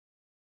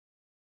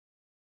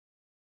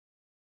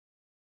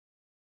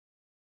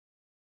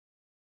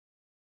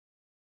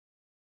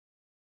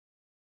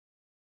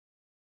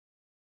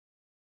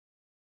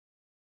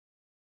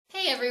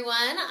Hey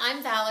everyone,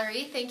 I'm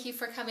Valerie. Thank you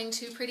for coming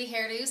to Pretty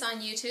Hairdos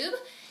on YouTube.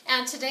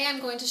 And today I'm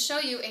going to show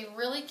you a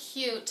really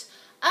cute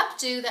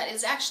updo that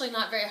is actually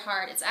not very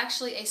hard. It's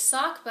actually a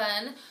sock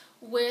bun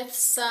with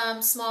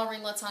some small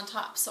ringlets on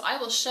top. So I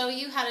will show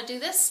you how to do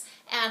this,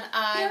 and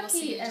I will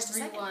see you in just a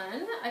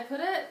second. I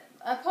put a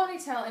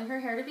ponytail in her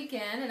hair to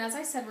begin, and as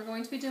I said, we're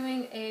going to be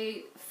doing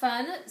a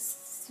fun,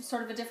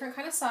 sort of a different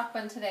kind of sock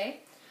bun today.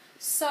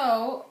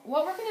 So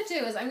what we're going to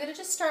do is I'm going to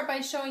just start by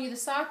showing you the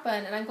sock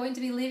bun, and I'm going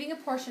to be leaving a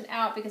portion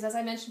out because, as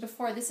I mentioned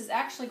before, this is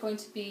actually going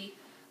to be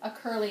a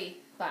curly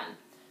bun.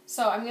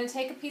 So I'm going to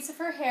take a piece of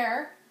her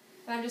hair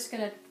and I'm just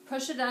going to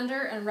push it under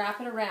and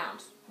wrap it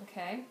around,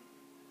 okay?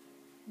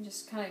 And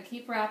just kind of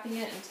keep wrapping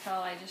it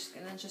until and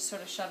then just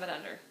sort of shove it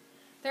under.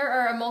 There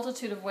are a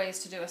multitude of ways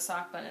to do a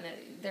sock bun, and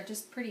they're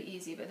just pretty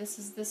easy, but this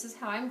is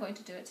how I'm going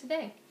to do it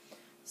today.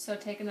 So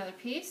take another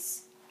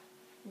piece,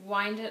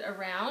 wind it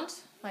around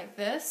like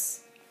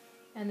this,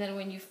 and then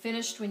when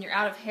you're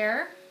out of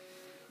hair,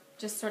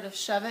 just sort of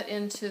shove it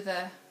into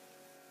the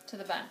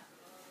bun.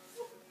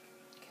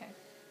 Okay.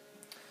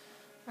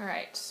 All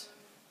right.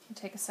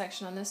 Take a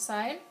section on this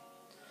side.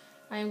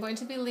 I am going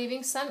to be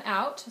leaving some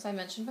out, as I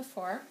mentioned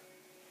before.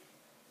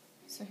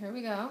 So here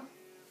we go.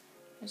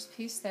 There's a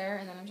piece there,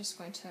 and then I'm just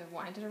going to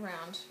wind it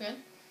around. Good.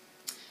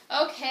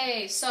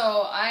 Okay,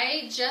 so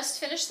I just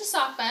finished the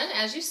sock bun,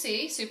 as you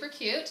see, super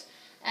cute,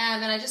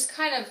 and then I just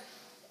kind of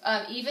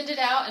evened it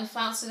out and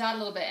flounced it out a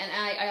little bit, and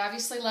I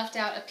obviously left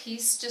out a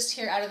piece just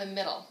here out of the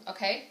middle,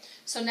 okay?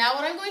 So now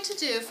what I'm going to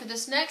do for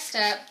this next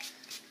step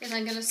is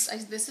I'm going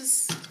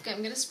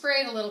to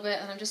spray it a little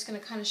bit, and I'm just going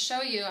to kind of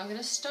show you. I'm going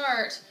to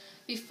start,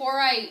 before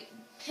I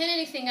pin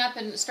anything up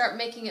and start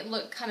making it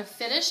look kind of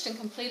finished and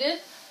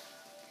completed,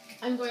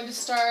 I'm going to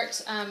start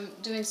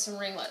doing some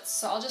ringlets.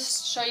 So I'll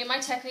just show you my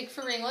technique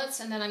for ringlets,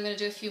 and then I'm going to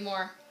do a few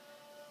more.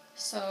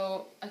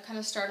 So I kind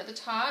of start at the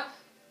top,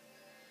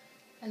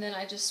 and then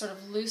I just sort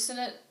of loosen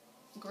it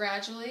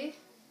gradually.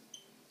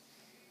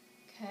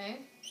 Okay.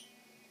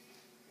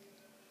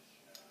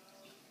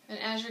 And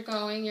as you're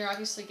going, you're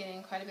obviously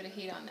getting quite a bit of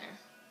heat on there.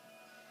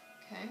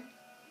 Okay.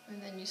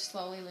 And then you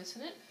slowly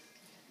loosen it,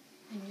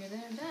 and you're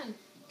there and done.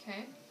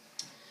 Okay.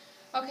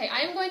 Okay,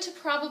 I am going to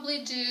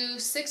probably do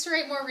 6 or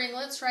 8 more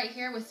ringlets right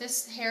here with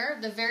this hair,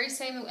 the very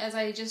same as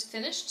I just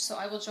finished, so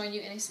I will join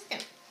you in a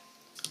second.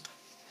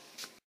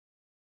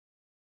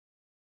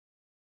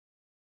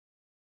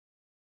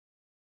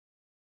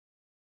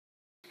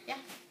 Yeah.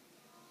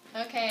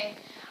 Okay.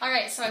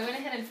 Alright, so I went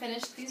ahead and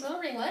finished these little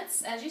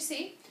ringlets, as you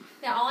see.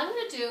 Now all I'm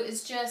going to do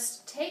is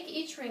just take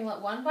each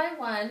ringlet one by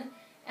one,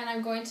 and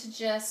I'm going to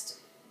just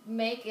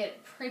make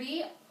it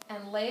pretty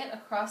and lay it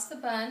across the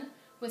bun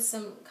with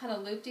some kind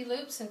of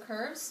loop-de-loops and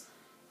curves,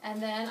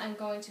 and then I'm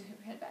going to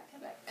head back,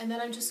 and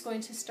then I'm just going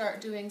to start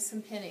doing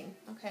some pinning,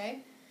 okay?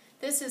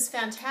 This is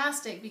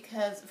fantastic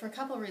because, for a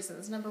couple of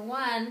reasons. Number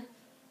one,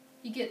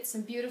 you get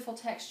some beautiful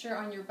texture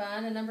on your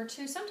bun, and number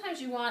two,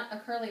 sometimes you want a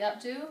curly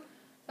updo,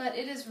 but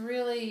it is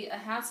really a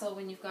hassle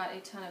when you've got a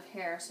ton of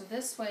hair. So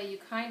this way you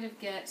kind of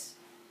get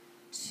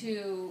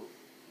to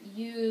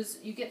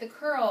you get the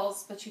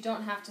curls, but you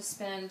don't have to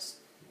spend,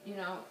 you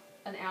know,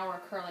 an hour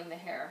curling the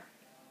hair.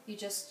 You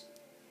just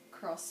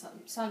curl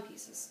some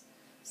pieces.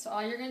 So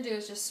all you're going to do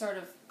is just sort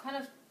of kind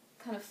of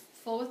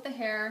full with the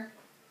hair.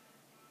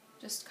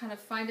 Just kind of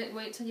find it,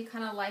 wait till you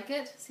kind of like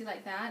it. See,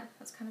 like that?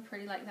 That's kind of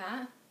pretty like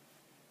that.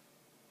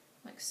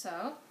 Like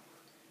so.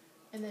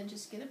 And then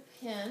just get a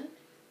pin.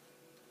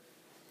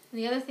 And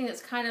the other thing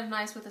that's kind of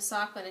nice with the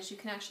sock bun is you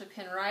can actually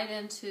pin right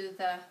into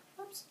the,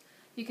 oops,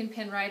 you can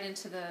pin right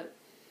into the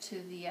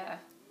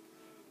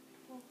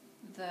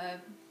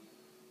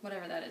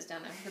whatever that is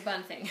down there, the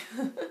bun thing.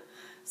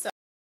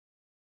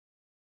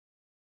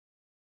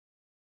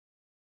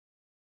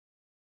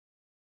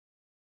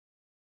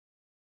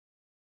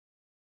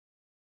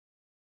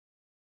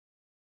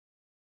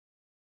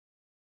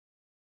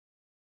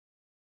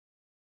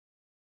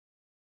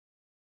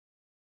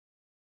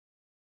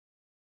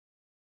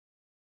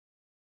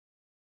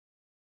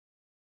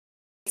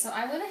 So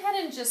I went ahead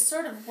and just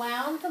sort of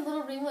wound the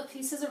little ringlet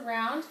pieces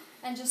around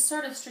and just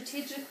sort of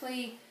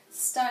strategically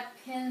stuck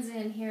pins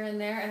in here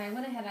and there, and I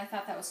went ahead and I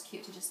thought that was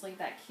cute to just leave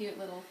that cute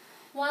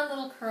one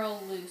little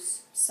curl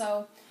loose.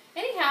 So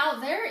anyhow,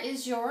 there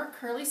is your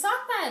curly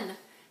sock bun.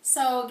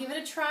 So give it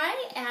a try,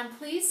 and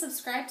please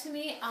subscribe to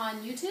me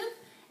on YouTube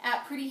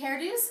at Pretty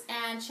Hairdos,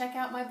 and check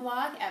out my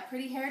blog at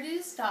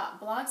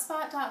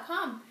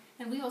prettyhairdos.blogspot.com,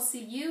 and we will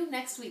see you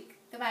next week.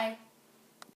 Goodbye.